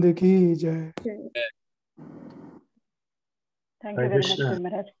Vaishnav Vrind ki jai. Thank you very much, Guru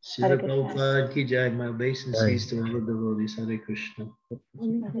Maharaj. Srila Prabhupada ki jai. My obeisances to all the devotees. Hare Krishna.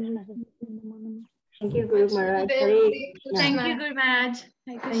 Thank you, Guru Maharaj. Thank you, Guru Maharaj.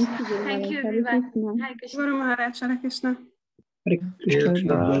 Thank you, everyone. Hare Krishna. Guru Maharaj, Hare Krishna. Srila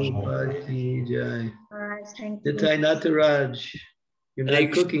Prabhupada ki jai. Nitai Nataraj, you're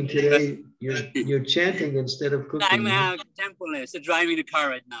not cooking today. You're chanting instead of cooking. I'm at the temple. So driving the car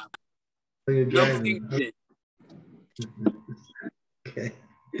right now. Oh, you're driving. No cooking. Okay.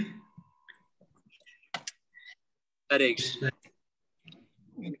 Hare Krishna.